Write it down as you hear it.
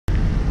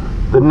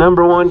The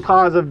 #1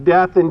 cause of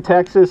death in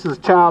Texas is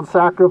child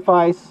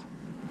sacrifice,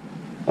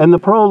 and the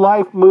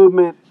pro-life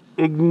movement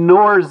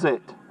ignores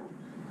it.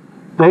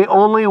 They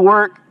only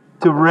work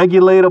to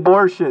regulate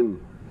abortion.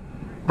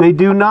 They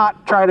do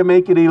not try to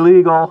make it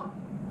illegal.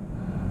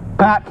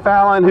 Pat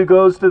Fallon, who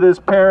goes to this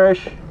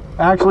parish,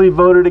 actually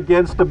voted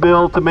against a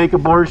bill to make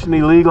abortion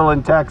illegal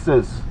in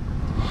Texas.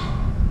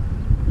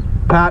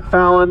 Pat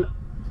Fallon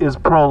is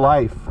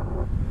pro-life.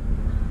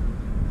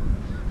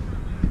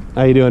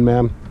 How you doing,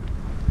 ma'am?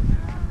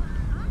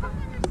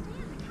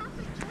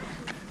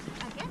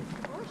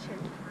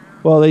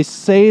 Well, they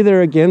say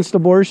they're against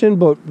abortion,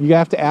 but you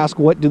have to ask,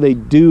 what do they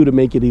do to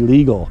make it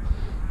illegal?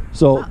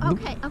 So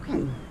okay,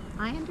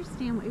 I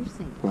understand what you're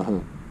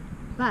saying,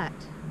 but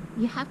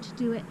you have to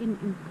do it in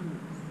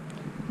increments.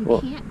 You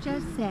can't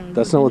just say.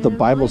 That's not what the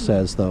Bible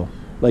says, though.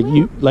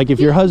 Like if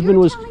your husband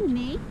was telling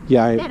me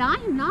that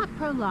I am not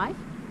pro-life.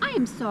 I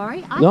am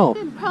sorry. I've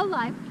been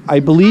pro-life.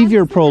 I believe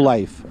you're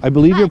pro-life. I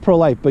believe you're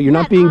pro-life, but you're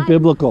not being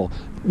biblical.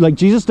 Like,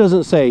 Jesus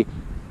doesn't say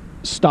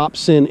stop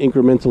sin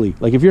incrementally.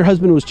 Like, if your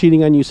husband was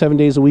cheating on you 7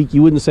 days a week,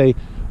 you wouldn't say,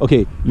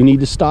 okay, you need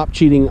to stop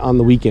cheating on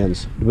the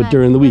weekends, but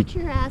during the week. What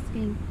you're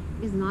asking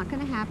is not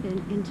going to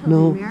happen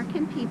until the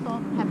American people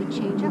have a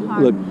change of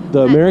heart. Look,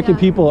 the American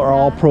people are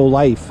all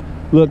pro-life.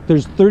 Look,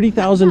 there's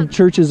 30,000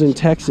 churches in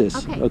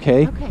Texas.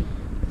 Okay.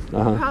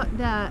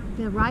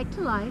 The right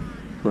to life.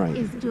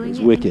 Is doing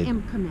it wicked. In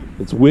increments.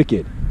 It's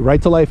wicked.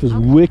 Right to life is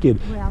wicked.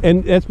 Well,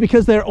 and that's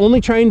because they're only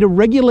trying to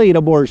regulate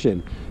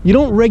abortion. You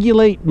don't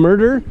regulate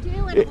murder.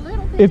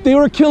 If they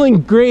were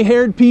killing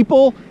gray-haired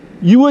people,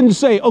 you wouldn't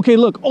say, okay,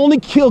 look, only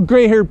kill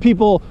gray-haired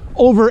people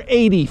over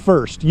 80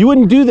 first. You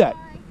wouldn't do that.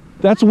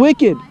 That's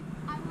wicked.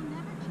 I will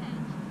never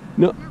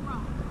change.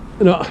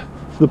 No.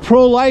 The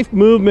pro-life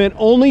movement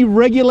only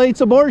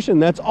regulates abortion.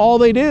 That's all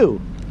they do.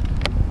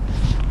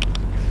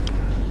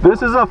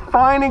 This is a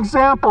fine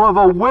example of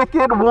a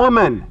wicked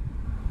woman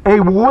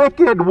who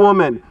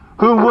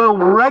will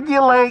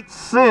regulate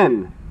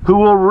sin, who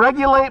will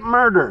regulate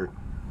murder.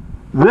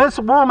 This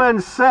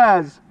woman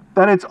says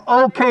that it's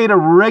okay to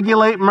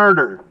regulate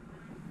murder.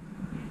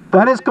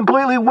 That is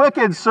completely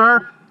wicked,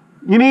 sir.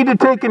 You need to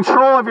take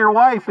control of your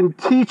wife and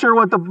teach her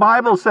what the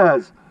Bible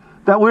says,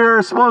 that we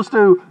are supposed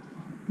to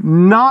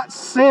not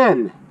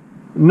sin,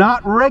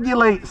 not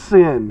regulate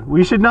sin.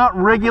 We should not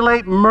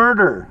regulate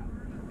murder.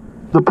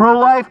 The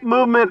pro-life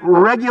movement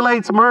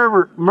regulates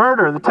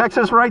murder. The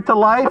Texas Right to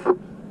Life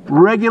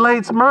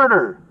regulates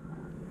murder.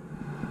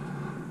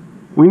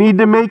 We need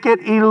to make it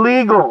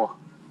illegal.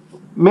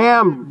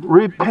 Ma'am,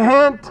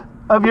 repent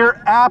of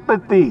your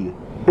apathy.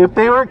 If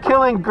they were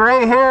killing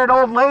gray-haired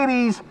old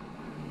ladies,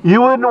 you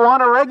wouldn't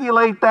want to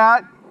regulate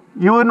that.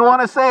 You wouldn't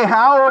want to say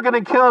how we're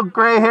going to kill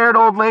gray-haired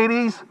old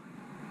ladies.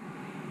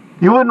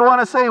 You wouldn't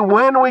want to say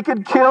when we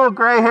could kill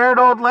gray-haired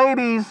old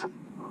ladies.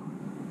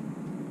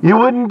 You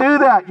wouldn't do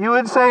that. You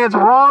would say it's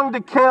wrong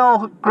to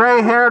kill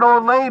gray-haired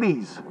old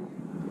ladies.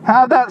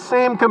 Have that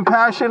same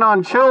compassion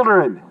on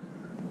children.